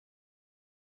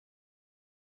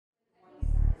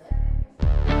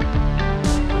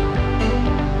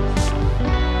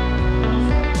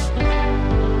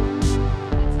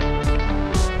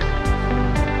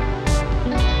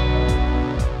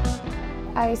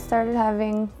I started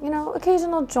having,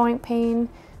 occasional joint pain.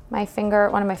 One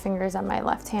of my fingers on my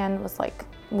left hand was like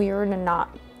weird and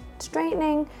not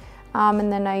straightening.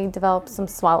 And then I developed some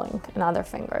swelling in other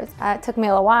fingers. It took me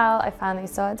a little while. I finally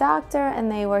saw a doctor and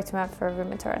they worked me up for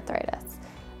rheumatoid arthritis.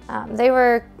 They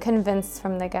were convinced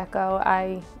from the get-go.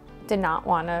 I did not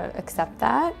want to accept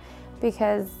that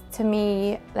because to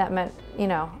me that meant,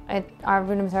 our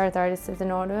rheumatoid arthritis is an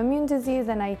autoimmune disease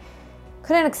and I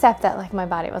couldn't accept that like my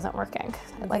body wasn't working.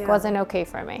 It wasn't okay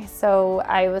for me. So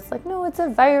I was like, no, it's a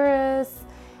virus.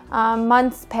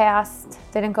 Months passed,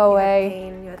 didn't go away,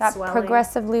 pain, you had got swelling.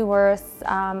 progressively worse.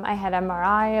 I had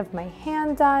MRI of my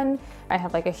hand done. I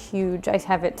have like I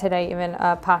have it today, even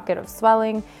a pocket of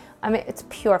swelling. I mean, it's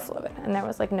pure fluid and there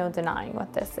was like no denying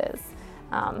what this is.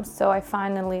 So I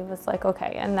finally was like,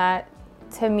 okay. And that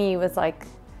to me was like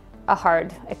a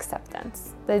hard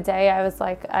acceptance. The day I was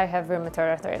like, I have rheumatoid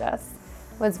arthritis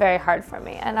was very hard for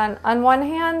me. And on one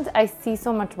hand, I see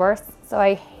so much worse. So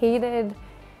I hated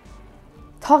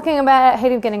talking about it, I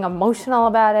hated getting emotional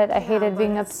about it. I hated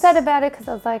being upset about it because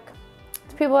I was like,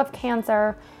 there's people who have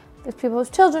cancer, there's people whose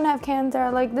children have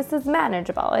cancer, like this is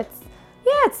manageable. It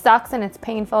sucks and it's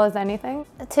painful as anything.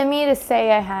 To me to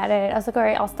say I had it, I was like, all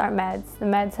right, I'll start meds. The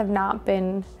meds have not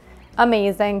been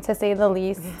amazing to say the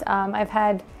least. I've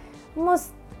had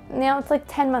almost, it's like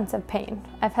 10 months of pain.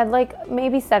 I've had like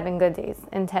maybe 7 good days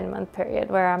in 10-month period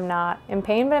where I'm not in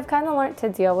pain, but I've kind of learned to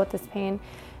deal with this pain.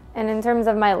 And in terms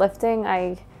of my lifting,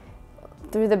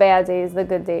 through the bad days, the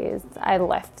good days, I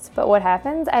lift. But what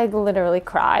happens, I literally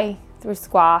cry through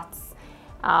squats.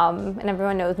 And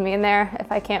everyone knows me in there. If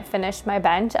I can't finish my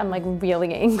bench, I'm like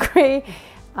really angry.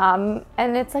 And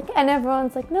it's like, and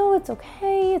everyone's like, no, it's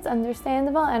okay, it's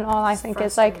understandable. And all I think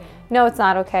is like, no, it's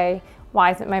not okay.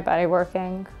 Why isn't my body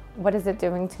working? What is it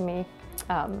doing to me?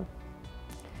 Sorry.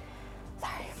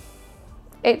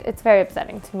 It's very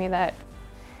upsetting to me that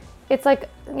it's like,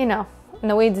 in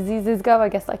the way diseases go, I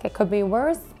guess like it could be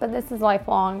worse, but this is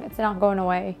lifelong. It's not going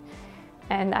away.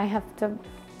 And I have to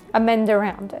amend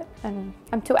around it. And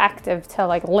I'm too active to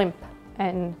like limp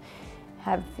and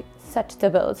have such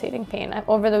debilitating pain.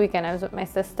 Over the weekend, I was with my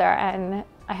sister and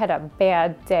I had a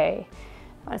bad day.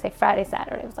 I want to say Friday,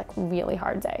 Saturday. It was like really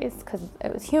hard days because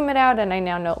it was humid out and I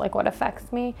now know like what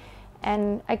affects me.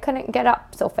 And I couldn't get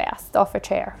up so fast off a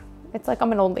chair. It's like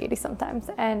I'm an old lady sometimes.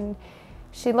 And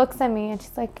she looks at me and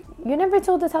she's like, you never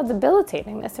told us how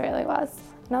debilitating this really was.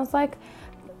 And I was like,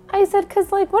 I said,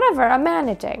 cause like whatever, I'm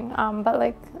managing. But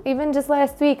like even just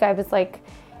last week, I was like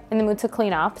in the mood to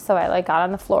clean up. So I like got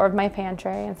on the floor of my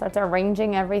pantry and started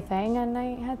arranging everything. And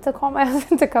I had to call my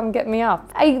husband to come get me up.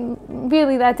 I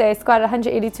really that day squatted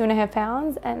 182.5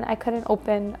 pounds and I couldn't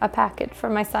open a package for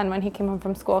my son when he came home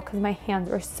from school because my hands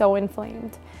were so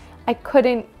inflamed. I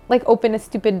couldn't like open a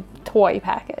stupid toy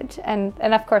package. And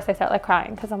of course I start like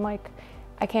crying because I'm like,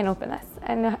 I can't open this.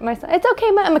 And my son, it's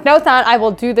okay, Mom. I'm like, no, it's not. I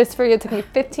will do this for you. It took me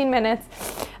 15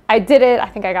 minutes. I did it. I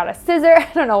think I got a scissor. I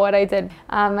don't know what I did.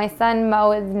 My son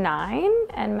Mo is 9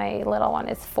 and my little one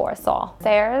is 4, Saul.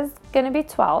 Sarah's gonna be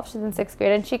 12. She's in 6th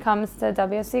grade and she comes to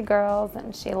WSC Girls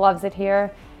and she loves it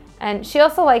here. And she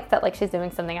also likes that like she's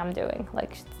doing something I'm doing.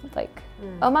 Like she's like,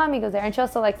 oh, Mommy goes there. And she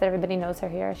also likes that everybody knows her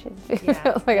here. She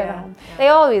feels like at home.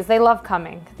 They love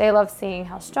coming. They love seeing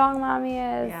how strong Mommy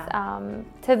is. Yeah.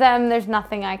 To them, there's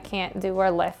nothing I can't do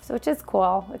or lift, which is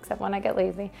cool, except when I get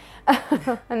lazy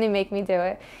and they make me do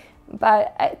it.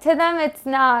 But to them, it's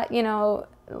not,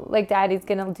 like Daddy's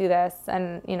gonna do this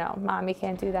and, Mommy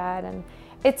can't do that. And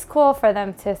it's cool for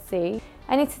them to see.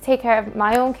 I need to take care of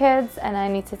my own kids and I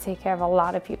need to take care of a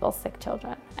lot of people's sick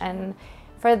children. And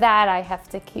for that, I have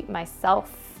to keep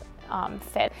myself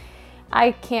fit.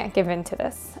 I can't give in to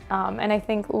this. And I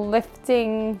think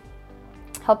lifting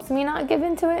helps me not give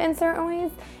into it in certain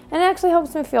ways. And it actually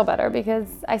helps me feel better because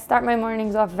I start my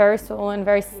mornings off very swollen,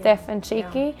 very stiff and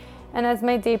shaky. Yeah. And as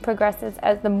my day progresses,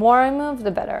 the more I move,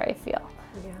 the better I feel.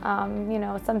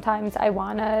 Yeah. Sometimes I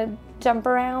want to jump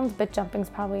around, but jumping's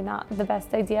probably not the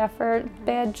best idea for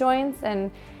bad joints.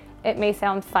 And it may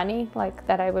sound funny, like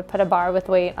that I would put a bar with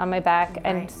weight on my back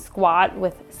and squat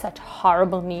with such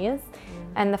horrible knees.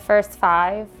 And the first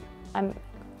 5, I'm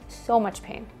so much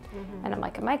pain. And I'm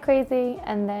like, am I crazy?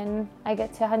 And then I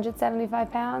get to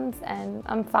 175 pounds and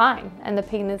I'm fine and the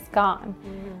pain is gone.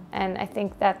 And I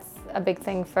think that's a big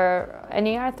thing for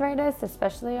any arthritis,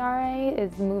 especially RA,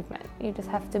 is movement. You just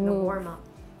have to move. Warm up.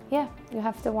 Yeah, you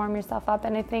have to warm yourself up.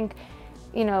 And I think,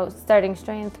 starting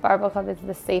Strength Barbell Club is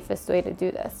the safest way to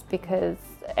do this because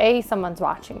someone's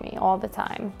watching me all the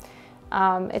time.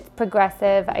 It's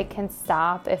progressive. I can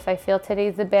stop. If I feel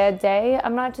today's a bad day,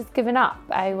 I'm not just giving up.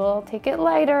 I will take it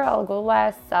lighter. I'll go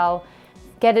less. I'll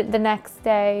get it the next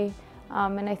day.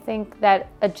 And I think that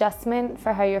adjustment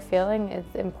for how you're feeling is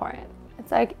important.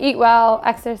 It's like eat well,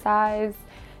 exercise,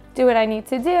 do what I need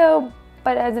to do,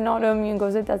 but as an autoimmune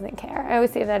goes, it doesn't care. I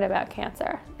always say that about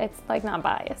cancer. It's like not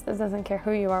biased. It doesn't care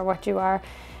who you are, what you are,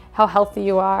 how healthy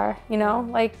you are, you know?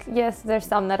 Like, yes, there's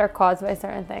some that are caused by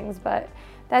certain things, but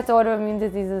that's autoimmune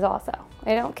diseases also.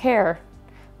 They don't care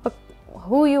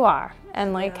who you are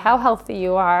and like how healthy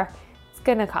you are. It's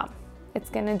gonna come. It's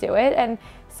gonna do it. And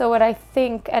so what I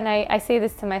think, and I say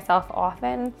this to myself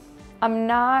often, I'm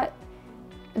not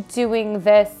doing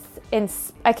this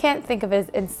I can't think of it as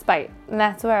in spite. And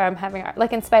that's where I'm having,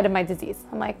 like in spite of my disease.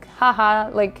 I'm like, haha,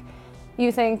 like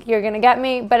you think you're gonna get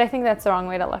me, but I think that's the wrong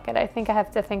way to look at it. I think I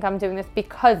have to think I'm doing this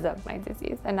because of my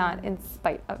disease and not in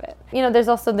spite of it. You know, there's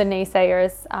also the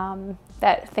naysayers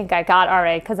that think I got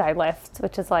RA because I lift,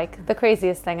 which is like the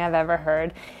craziest thing I've ever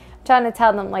heard. I'm trying to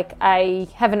tell them like I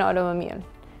have an autoimmune.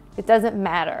 It doesn't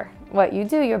matter what you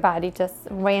do, your body just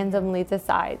randomly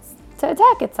decides to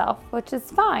attack itself, which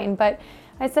is fine. But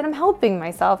I said, I'm helping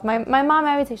myself. My mom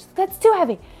always says, that's too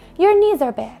heavy. Your knees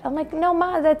are bad. I'm like, no,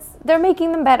 Ma, they're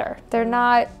making them better. They're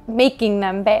not making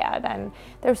them bad. And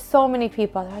there's so many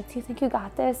people that are like, do you think you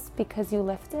got this because you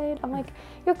lifted? I'm like,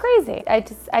 you're crazy.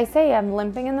 I say I'm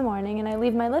limping in the morning and I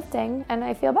leave my lifting and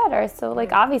I feel better. So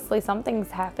like, obviously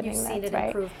something's happening. You've seen that's it right.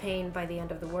 improve pain by the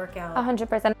end of the workout.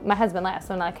 100%. My husband laughs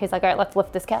when he's like, all right, let's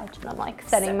lift this couch. And I'm like,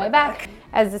 setting my back.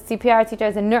 As a CPR teacher,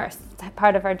 as a nurse,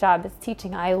 part of our job is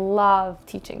teaching. I love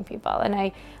teaching people and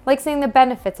I like seeing the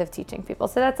benefits of teaching people.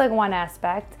 So that's like one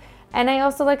aspect. And I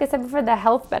also, like I said before, the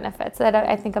health benefits that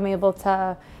I think I'm able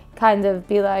to kind of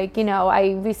be like, you know,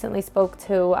 I recently spoke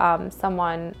to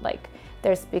someone like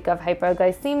they speak of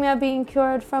hyperglycemia being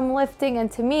cured from lifting.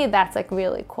 And to me, that's like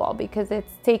really cool because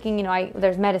it's taking, you know,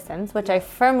 there's medicines, which I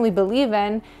firmly believe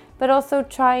in, but also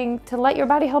trying to let your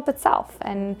body help itself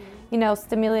and, you know,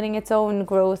 stimulating its own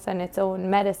growth and its own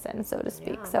medicine, so to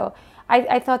speak. Yeah. So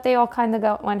I thought they all kind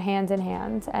of went hand in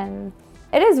hand. And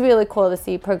it is really cool to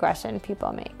see progression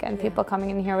people make and people coming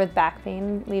in here with back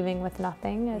pain, leaving with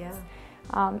nothing.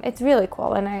 It's really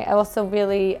cool. And I also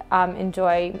really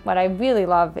enjoy, what I really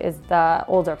love is the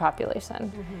older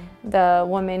population. The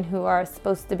women who are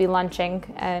supposed to be lunching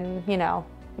and, you know,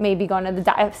 maybe going to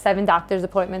the 7 doctor's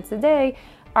appointments a day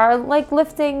are like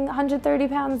lifting 130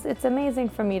 pounds. It's amazing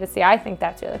for me to see. I think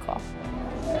that's really cool.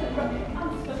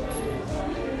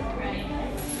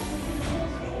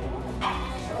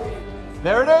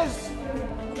 There it is.